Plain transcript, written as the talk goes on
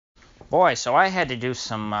Boy, so I had to do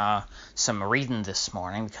some reading this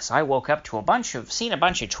morning because I woke up to seen a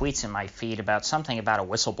bunch of tweets in my feed about something about a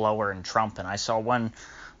whistleblower and Trump, and I saw one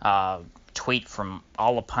tweet from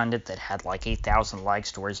All Pundit that had like 8,000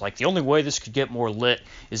 likes to where it's like, the only way this could get more lit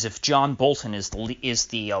is if John Bolton is the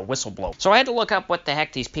whistleblower. So I had to look up what the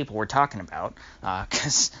heck these people were talking about,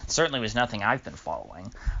 because certainly was nothing I've been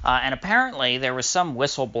following. And apparently there was some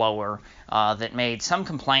whistleblower that made some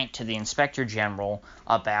complaint to the Inspector General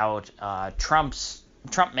about Trump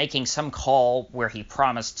making some call where he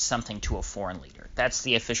promised something to a foreign leader. That's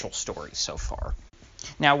the official story so far.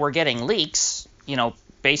 Now we're getting leaks,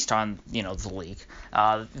 based on, the leak,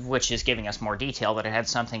 which is giving us more detail that it had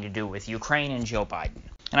something to do with Ukraine and Joe Biden.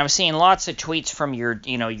 And I was seeing lots of tweets from your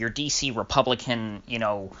DC Republican,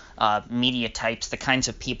 media types, the kinds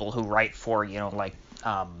of people who write for,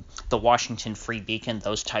 the Washington Free Beacon,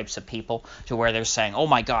 those types of people, to where they're saying, oh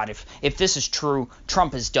my God, if this is true,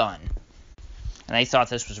 Trump is done. And they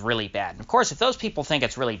thought this was really bad. And of course, if those people think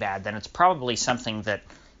it's really bad, then it's probably something that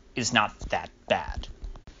is not that bad.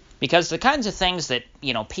 Because the kinds of things that,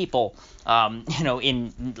 people,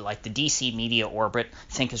 in like the DC media orbit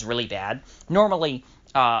think is really bad, normally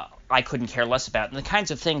I couldn't care less about. And the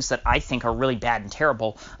kinds of things that I think are really bad and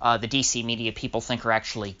terrible, the DC media people think are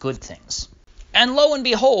actually good things. And lo and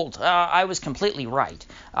behold, I was completely right.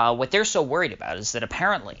 What they're so worried about is that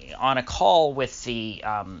apparently on a call with the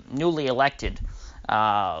newly elected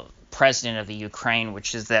president of the Ukraine,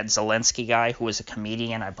 which is that Zelensky guy who was a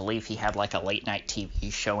comedian. I believe he had like a late night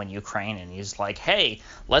TV show in Ukraine, and he's like, hey,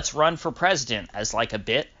 let's run for president as like a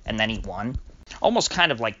bit, and then he won. Almost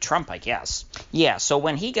kind of like Trump, I guess. Yeah, so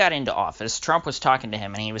when he got into office, Trump was talking to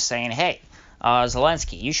him, and he was saying, hey,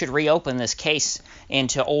 Zelensky, you should reopen this case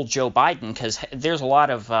into old Joe Biden because there's a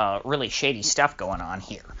lot of really shady stuff going on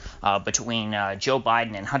here between Joe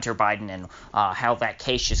Biden and Hunter Biden and how that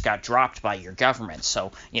case just got dropped by your government.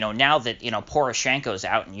 So, now that, Poroshenko's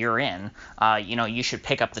out and you're in, you should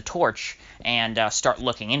pick up the torch and start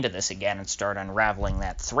looking into this again and start unraveling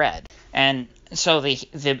that thread. And so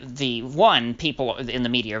the people in the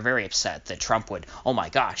media are very upset that Trump would, oh my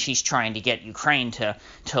gosh, he's trying to get Ukraine to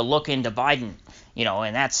look into Biden,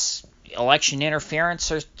 and that's election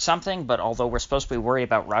interference or something. But although we're supposed to be worried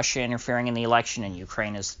about Russia interfering in the election, and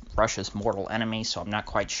Ukraine is Russia's mortal enemy, so I'm not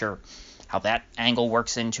quite sure how that angle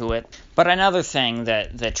works into it. But another thing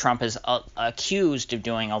that Trump is accused of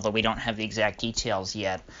doing, although we don't have the exact details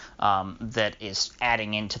yet, that is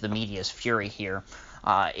adding into the media's fury here,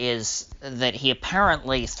 is that he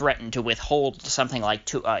apparently threatened to withhold something like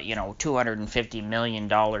 $250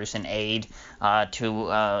 million in aid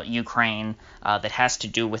to Ukraine that has to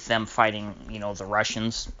do with them fighting, the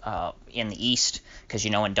Russians in the east, because,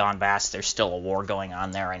 in Donbass there's still a war going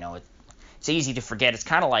on there. I know it's easy to forget. It's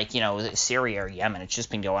kind of like, Syria or Yemen. It's just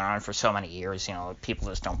been going on for so many years, people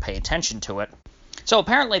just don't pay attention to it. So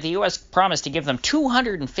apparently the U.S. promised to give them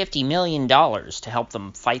 $250 million to help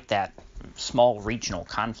them fight that small regional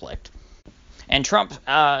conflict. And Trump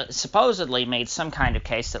supposedly made some kind of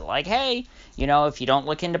case that, like, hey, if you don't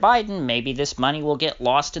look into Biden, maybe this money will get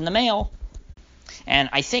lost in the mail. And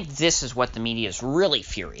I think this is what the media is really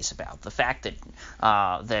furious about, the fact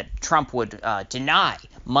that Trump would deny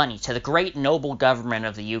money to the great noble government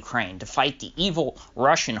of the Ukraine to fight the evil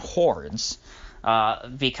Russian hordes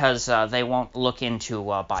because they won't look into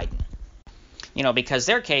Biden. Because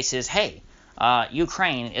their case is, hey,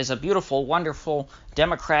 Ukraine is a beautiful, wonderful,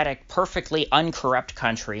 democratic, perfectly uncorrupt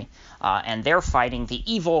country, and they're fighting the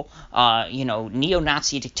evil,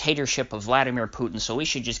 neo-Nazi dictatorship of Vladimir Putin, so we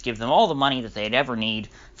should just give them all the money that they'd ever need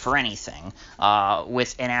for anything,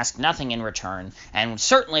 and ask nothing in return. And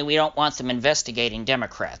certainly we don't want them investigating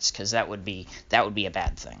Democrats, because that would be a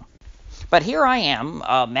bad thing. But here I am,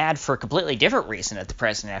 mad for a completely different reason at the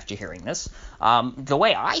president after hearing this. The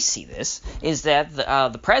way I see this is that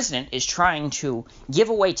the president is trying to give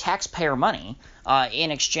away taxpayer money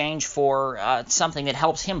in exchange for something that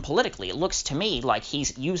helps him politically. It looks to me like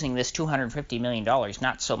he's using this $250 million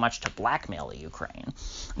not so much to blackmail the Ukraine,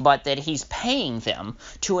 but that he's paying them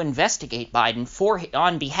to investigate Biden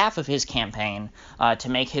on behalf of his campaign to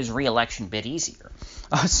make his re-election bid easier.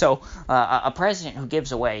 So a president who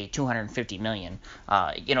gives away $250 million,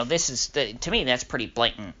 to me that's pretty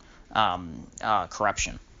blatant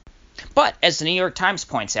corruption. But as the New York Times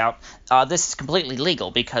points out, this is completely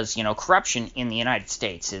legal because corruption in the United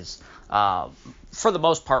States is for the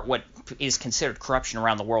most part, what is considered corruption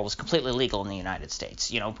around the world is completely legal in the United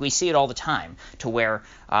States. We see it all the time, to where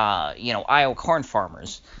Iowa corn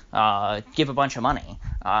farmers give a bunch of money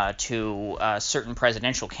to a certain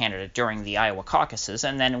presidential candidate during the Iowa caucuses,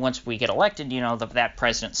 and then once we get elected, that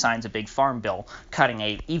president signs a big farm bill cutting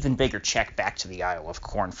a even bigger check back to the Iowa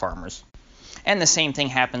corn farmers. And the same thing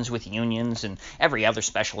happens with unions and every other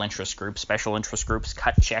special interest group. Special interest groups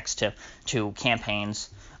cut checks to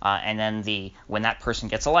campaigns, and then when that person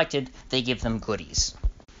gets elected, they give them goodies.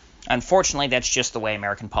 Unfortunately, that's just the way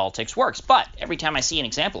American politics works. But every time I see an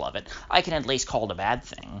example of it, I can at least call it a bad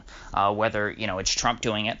thing, whether it's Trump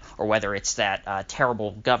doing it or whether it's that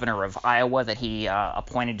terrible governor of Iowa that he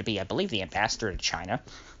appointed to be, I believe, the ambassador to China.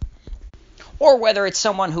 Or whether it's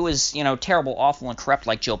someone who is, terrible, awful, and corrupt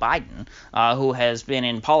like Joe Biden, who has been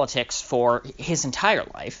in politics for his entire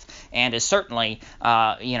life and is certainly,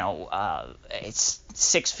 it's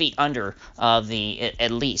 6 feet under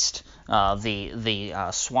at least the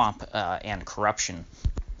swamp and corruption.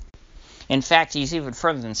 In fact, he's even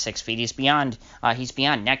further than 6 feet. He's beyond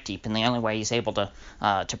neck deep, and the only way he's able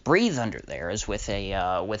to breathe under there is with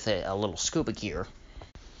a little scuba gear.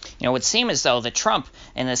 It would seem as though that Trump,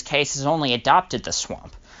 in this case, has only adopted the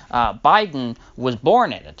swamp. Biden was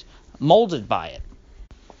born in it, molded by it.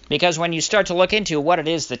 Because when you start to look into what it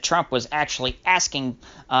is that Trump was actually asking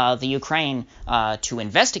the Ukraine to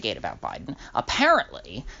investigate about Biden,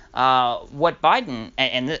 apparently what Biden,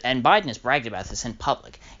 and Biden has bragged about this in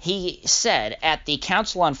public, he said at the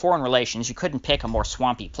Council on Foreign Relations you couldn't pick a more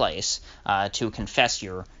swampy place to confess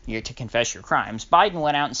your crimes. Biden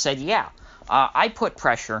went out and said, yeah, I put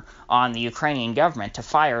pressure on the Ukrainian government to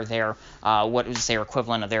fire their what is their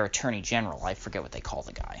equivalent of their attorney general. I forget what they call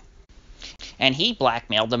the guy. And he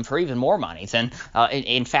blackmailed them for even more money than,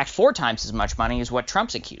 in fact, 4 times as much money as what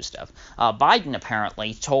Trump's accused of. Biden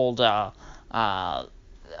apparently told the president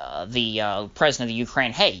of the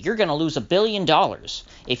Ukraine, hey, you're going to lose $1 billion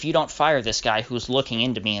if you don't fire this guy who's looking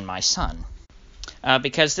into me and my son.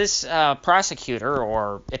 Because this prosecutor,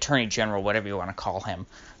 or attorney general, whatever you want to call him,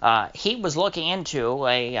 he was looking into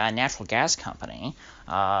a natural gas company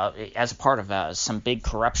as a part of some big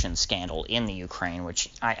corruption scandal in the Ukraine,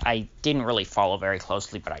 which I didn't really follow very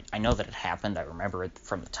closely, but I know that it happened. I remember it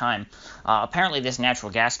from the time. Apparently, this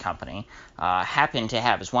natural gas company happened to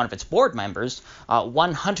have as one of its board members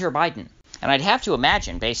one Hunter Biden. And I'd have to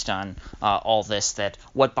imagine, based on all this, that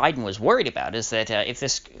what Biden was worried about is that if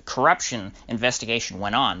this corruption investigation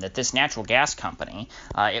went on, that this natural gas company,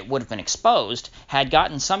 it would have been exposed, had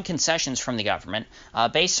gotten some concessions from the government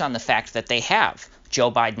based on the fact that they have Joe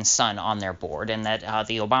Biden's son on their board, and that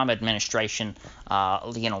the Obama administration,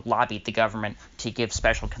 lobbied the government to give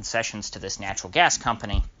special concessions to this natural gas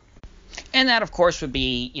company. And that, of course, would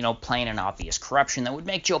be, plain and obvious corruption that would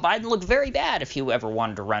make Joe Biden look very bad if he ever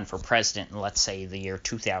wanted to run for president in, let's say, the year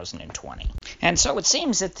 2020. And so it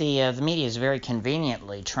seems that the media is very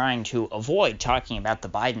conveniently trying to avoid talking about the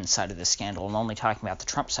Biden side of the scandal and only talking about the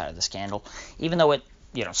Trump side of the scandal, even though it,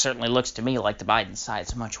 certainly looks to me like the Biden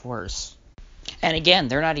side's much worse. And again,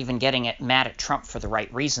 they're not even getting mad at Trump for the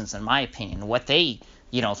right reasons, in my opinion. What they,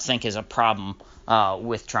 think is a problem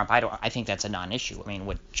with Trump, I think that's a non-issue. I mean,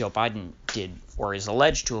 what Joe Biden did, or is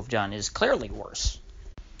alleged to have done, is clearly worse.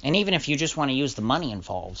 And even if you just want to use the money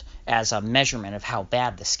involved as a measurement of how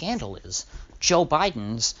bad the scandal is, Joe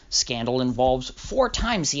Biden's scandal involves 4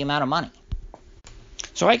 times the amount of money.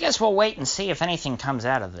 So I guess we'll wait and see if anything comes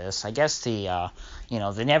out of this. I guess the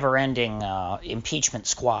never-ending impeachment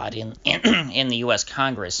squad in the U.S.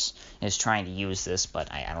 Congress is trying to use this,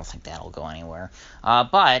 but I don't think that'll go anywhere.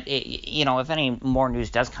 But if any more news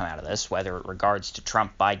does come out of this, whether it regards to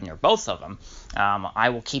Trump, Biden, or both of them, I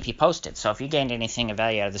will keep you posted. So if you gained anything of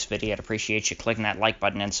value out of this video, I'd appreciate you clicking that like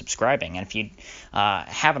button and subscribing. And if you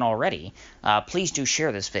haven't already, please do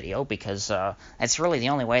share this video, because it's really the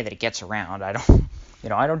only way that it gets around.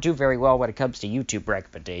 I don't do very well when it comes to YouTube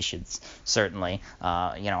recommendations, certainly.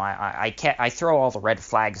 I throw all the red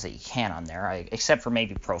flags that you can on there, except for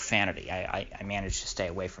maybe profanity. I manage to stay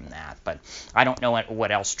away from that, but I don't know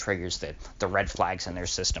what else triggers the red flags in their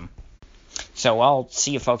system. So I'll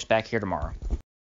see you folks back here tomorrow.